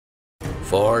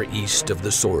Far east of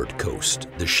the Sword Coast,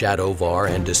 the Shadowvar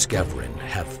and Discoverin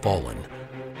have fallen.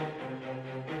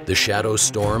 The Shadow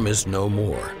Storm is no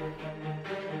more.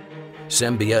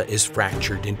 Sembia is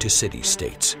fractured into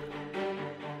city-states.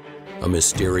 A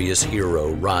mysterious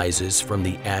hero rises from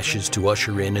the ashes to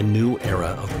usher in a new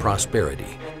era of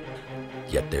prosperity.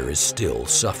 Yet there is still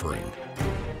suffering.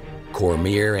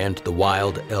 Cormyr and the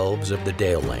wild elves of the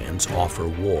Dalelands offer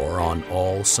war on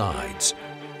all sides.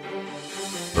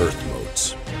 Earth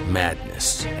motes,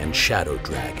 madness, and shadow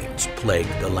dragons plague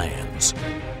the lands.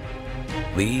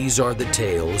 These are the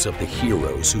tales of the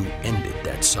heroes who ended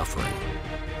that suffering.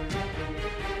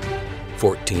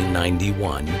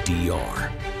 1491 DR,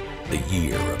 the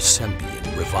year of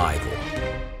Sembian revival.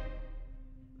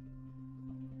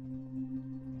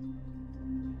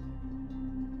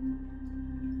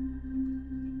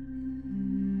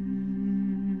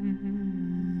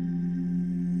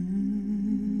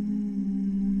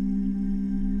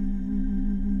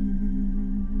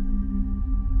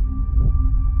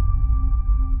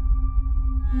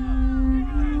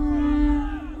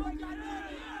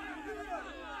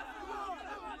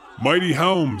 Mighty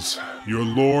Helms, your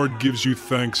lord gives you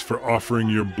thanks for offering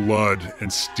your blood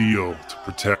and steel to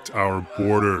protect our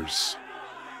borders.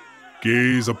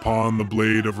 Gaze upon the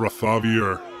blade of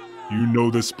Rathavir. You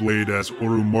know this blade as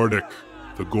Orumardek,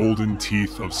 the golden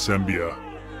teeth of Sembia.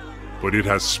 But it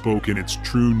has spoken its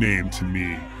true name to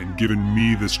me and given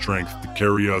me the strength to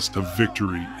carry us to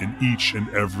victory in each and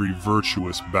every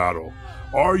virtuous battle.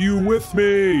 Are you with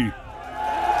me?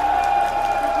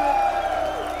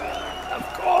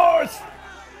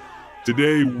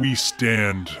 Today we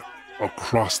stand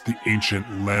across the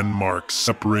ancient landmarks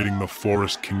separating the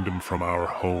Forest Kingdom from our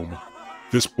home.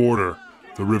 This border,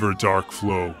 the River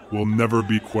Darkflow, will never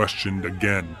be questioned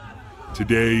again.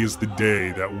 Today is the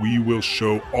day that we will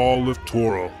show all of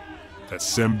Toro that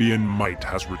Sembian might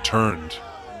has returned.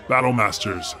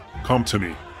 Battlemasters, come to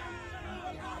me.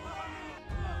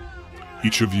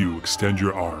 Each of you extend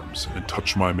your arms and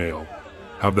touch my mail.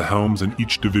 Have the helms in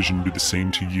each division do the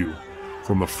same to you.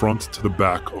 From the front to the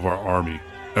back of our army,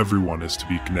 everyone is to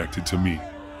be connected to me.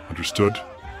 Understood?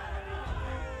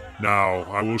 Now,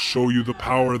 I will show you the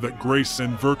power that grace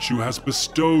and virtue has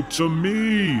bestowed to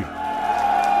me!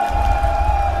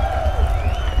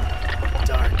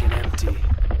 Dark and empty.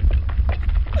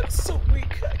 I'm so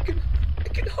weak, I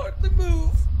can hardly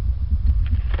move.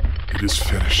 It is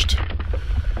finished.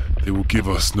 They will give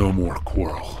us no more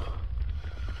quarrel.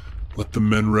 Let the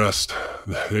men rest.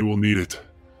 They will need it.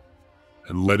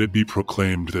 And let it be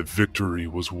proclaimed that victory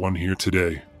was won here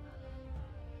today,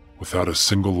 without a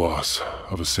single loss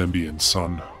of a Sembian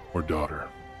son or daughter.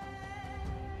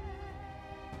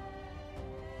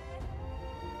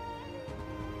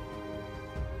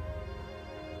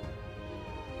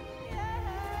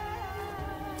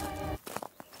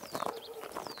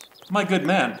 My good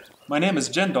man, my name is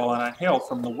Jendal and I hail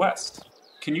from the west.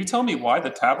 Can you tell me why the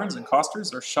taverns and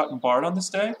costers are shut and barred on this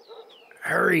day?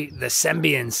 Hurry, the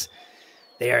Sembians.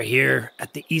 They are here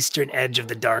at the eastern edge of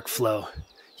the Darkflow.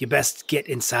 You best get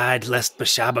inside lest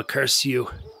Bashaba curse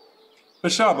you.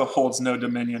 Bashaba holds no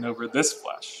dominion over this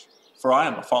flesh, for I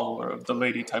am a follower of the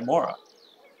Lady Timora.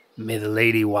 May the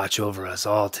lady watch over us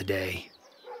all today.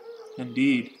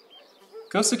 Indeed.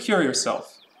 Go secure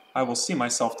yourself. I will see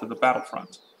myself to the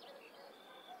battlefront.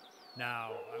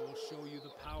 Now I will show you the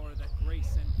power that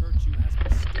grace and virtue has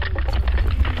bestowed to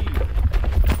me.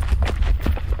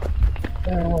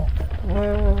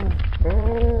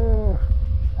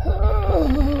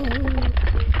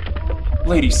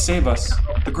 Lady, save us.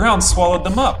 The ground swallowed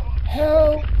them up.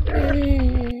 Help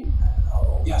me!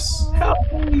 Yes.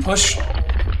 Help me! Push.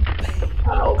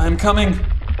 Help. I'm coming.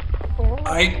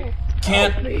 I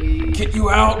can't get you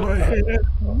out.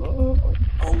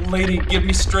 Oh, lady, give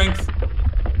me strength.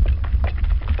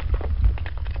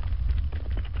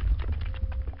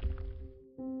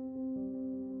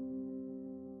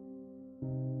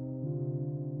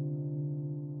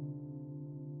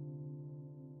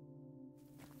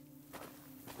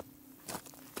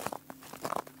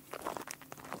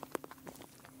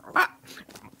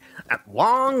 At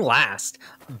long last,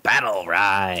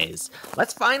 Battlerise.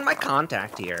 Let's find my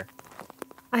contact here.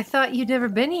 I thought you'd never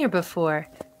been here before.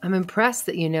 I'm impressed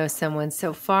that you know someone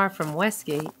so far from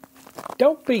Westgate.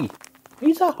 Don't be.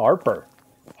 He's a Harper.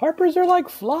 Harpers are like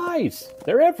flies.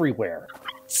 They're everywhere.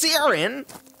 Ciran!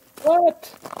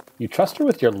 What? You trust her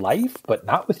with your life, but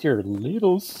not with your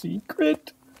little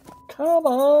secret? Come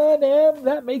on, Em.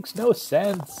 That makes no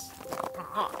sense.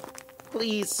 Oh,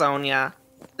 please, Sonya.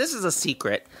 This is a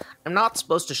secret. I'm not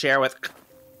supposed to share with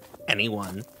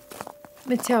anyone.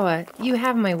 Mitoa, you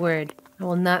have my word. I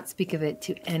will not speak of it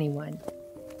to anyone.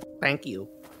 Thank you.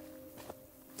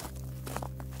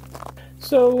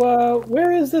 So,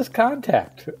 where is this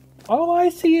contact? All I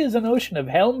see is an ocean of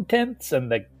helm tents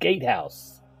and the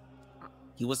gatehouse.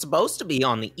 He was supposed to be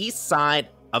on the east side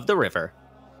of the river.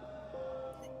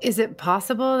 Is it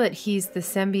possible that he's the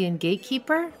Sembian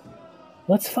gatekeeper?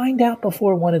 Let's find out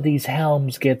before one of these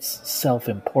helms gets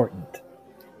self-important.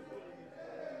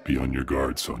 Be on your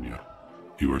guard, Sonya.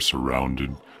 You are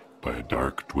surrounded by a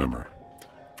dark dwemer,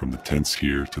 from the tents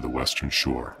here to the western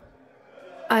shore.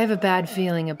 I have a bad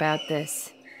feeling about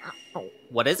this.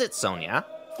 What is it, Sonya?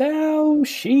 Oh,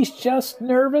 she's just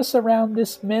nervous around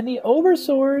this many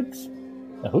overswords.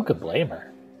 Now, who could blame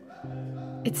her?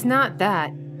 It's not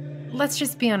that. Let's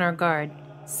just be on our guard.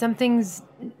 Something's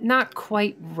not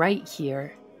quite right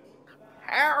here.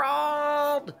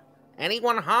 Harald!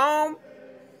 Anyone home?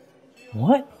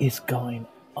 What is going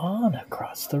on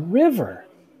across the river?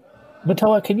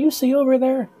 Mitoa, can you see over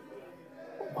there?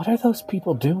 What are those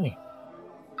people doing?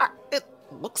 It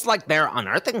looks like they're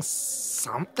unearthing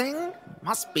something.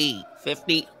 Must be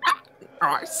 50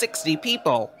 or 60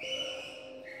 people.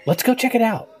 Let's go check it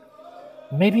out.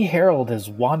 Maybe Harald has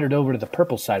wandered over to the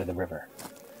purple side of the river.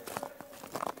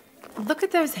 Look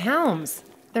at those helms.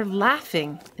 They're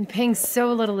laughing and paying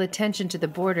so little attention to the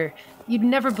border. You'd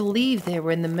never believe they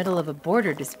were in the middle of a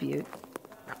border dispute.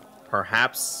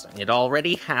 Perhaps it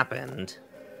already happened.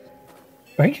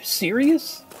 Are you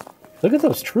serious? Look at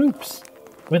those troops.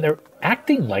 I mean, they're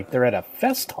acting like they're at a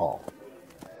fest hall.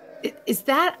 Is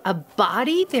that a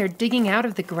body they're digging out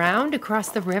of the ground across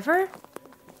the river?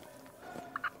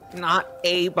 Not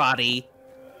a body.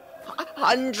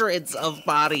 Hundreds of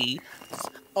bodies.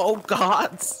 Oh,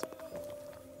 gods.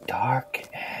 Dark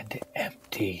and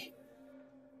empty.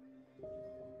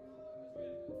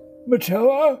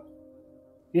 Mitoa?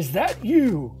 Is that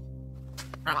you?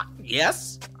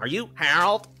 Yes? Are you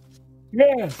Harald?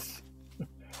 Yes.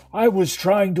 I was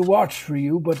trying to watch for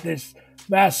you, but this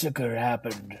massacre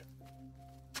happened.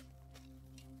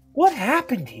 What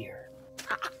happened here?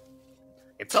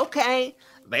 It's okay.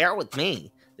 Bear with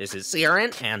me. This is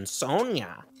Ciran and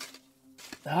Sonya.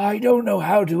 I don't know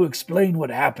how to explain what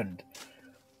happened.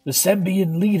 The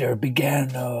Sembian leader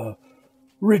began a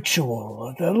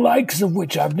ritual, the likes of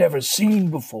which I've never seen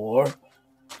before.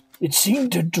 It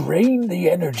seemed to drain the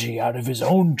energy out of his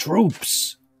own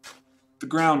troops. The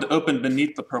ground opened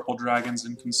beneath the purple dragons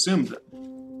and consumed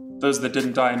them. Those that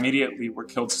didn't die immediately were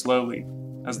killed slowly,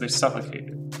 as they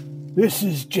suffocated. This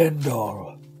is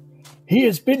Jendal. He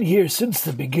has been here since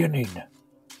the beginning,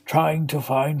 trying to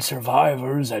find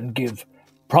survivors and give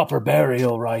proper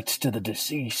burial rites to the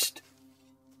deceased.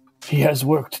 He has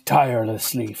worked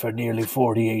tirelessly for nearly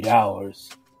 48 hours.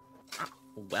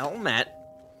 Well met.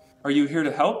 Are you here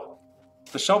to help?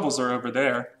 The shovels are over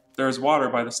there. There is water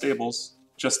by the stables,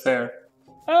 just there.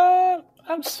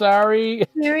 I'm sorry.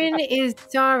 Ciran is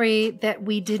sorry that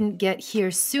we didn't get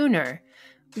here sooner.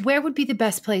 Where would be the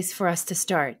best place for us to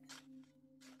start?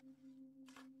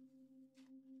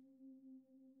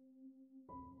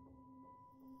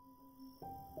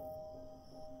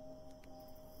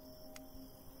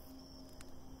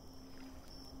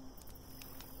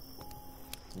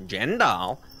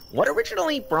 Jendal, what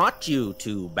originally brought you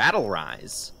to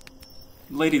Battlerise?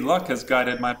 Lady Luck has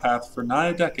guided my path for nigh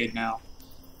a decade now.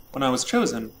 When I was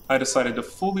chosen, I decided to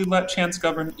fully let chance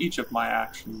govern each of my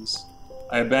actions.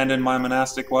 I abandoned my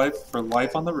monastic life for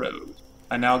life on the road.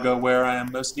 I now go where I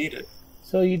am most needed.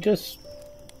 So you just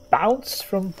bounce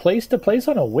from place to place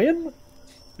on a whim?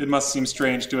 It must seem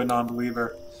strange to a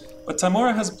non-believer, but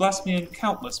Timora has blessed me in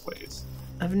countless ways.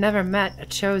 I've never met a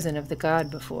chosen of the god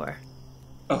before.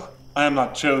 Oh, I am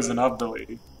not chosen of the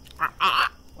lady.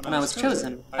 When I was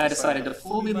chosen, I decided to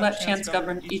fully let chance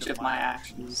govern each of my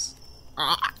actions.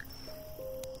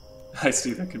 I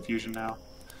see the confusion now.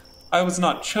 I was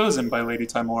not chosen by Lady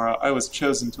Timora, I was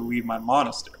chosen to lead my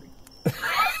monastery.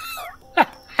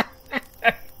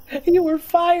 You were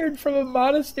fired from a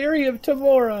monastery of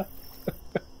Timora.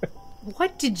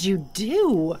 What did you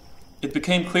do? It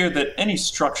became clear that any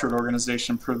structured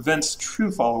organization prevents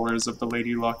true followers of the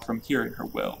Lady Luck from hearing her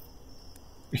will.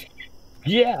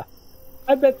 Yeah,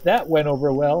 I bet that went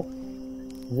over well.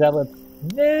 Zealots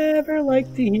never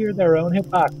like to hear their own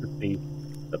hypocrisy.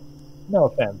 No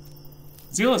offense.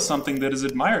 Zeal is something that is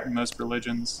admired in most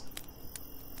religions.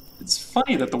 It's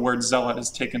funny that the word zealot has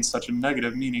taken such a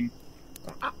negative meaning.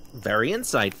 Very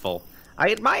insightful.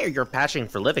 I admire your passion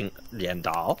for living,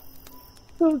 Jendal.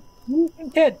 So you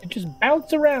content to just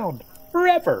bounce around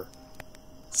forever.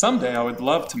 Someday I would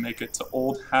love to make it to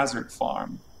Old Hazard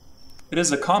Farm. It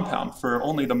is a compound for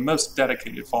only the most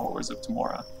dedicated followers of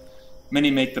Timora.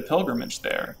 Many make the pilgrimage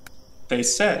there. They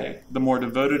say the more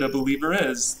devoted a believer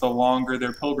is, the longer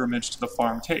their pilgrimage to the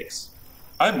farm takes.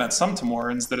 I've met some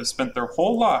Timorans that have spent their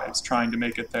whole lives trying to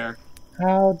make it there.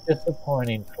 How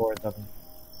disappointing for them.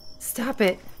 Stop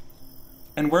it.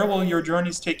 And where will your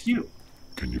journeys take you?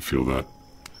 Can you feel that?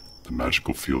 The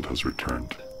magical field has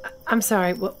returned. I'm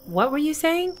sorry, what were you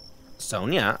saying?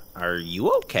 Sonya, are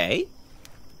you okay?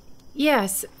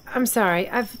 Yes, I'm sorry.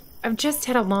 I've just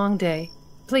had a long day.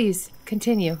 Please,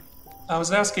 continue. I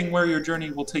was asking where your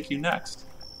journey will take you next.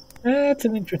 That's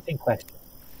an interesting question.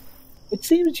 It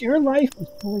seems your life is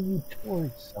pulling you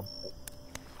towards something.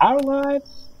 Our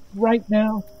lives, right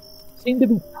now, seem to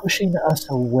be pushing us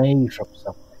away from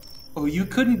something. Oh, you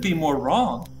couldn't be more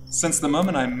wrong. Since the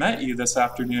moment I met you this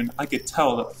afternoon, I could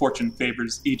tell that fortune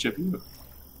favors each of you.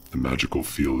 The magical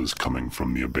field is coming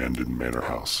from the abandoned manor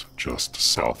house, just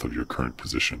south of your current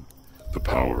position. The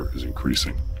power is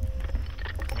increasing.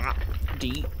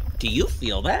 Do you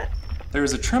feel that? There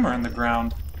is a tremor in the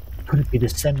ground. Could it be the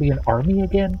Sembian army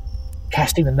again?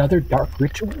 Casting another dark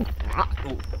ritual?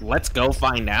 Let's go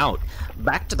find out.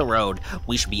 Back to the road.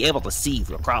 We should be able to see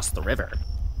across the river.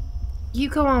 You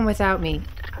go on without me.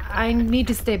 I need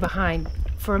to stay behind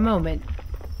for a moment.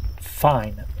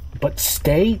 Fine, but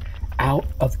stay out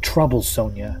of trouble,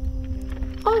 Sonya.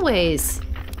 Always.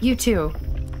 You too.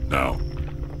 Now,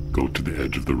 go to the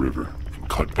edge of the river and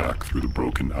cut back through the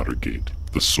broken outer gate.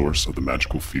 The source of the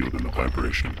magical field and the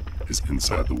vibration is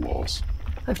inside the walls.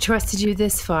 I've trusted you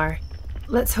this far.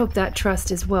 Let's hope that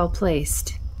trust is well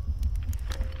placed.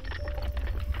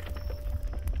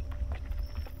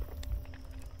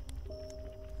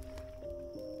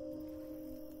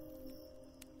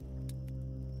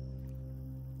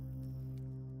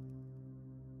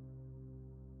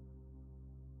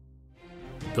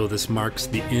 Though this marks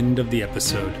the end of the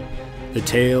episode, the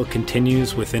tale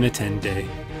continues within a 10-day.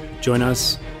 Join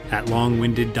us at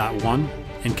longwinded.one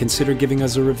and consider giving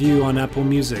us a review on Apple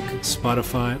Music,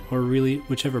 Spotify, or really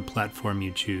whichever platform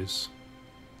you choose.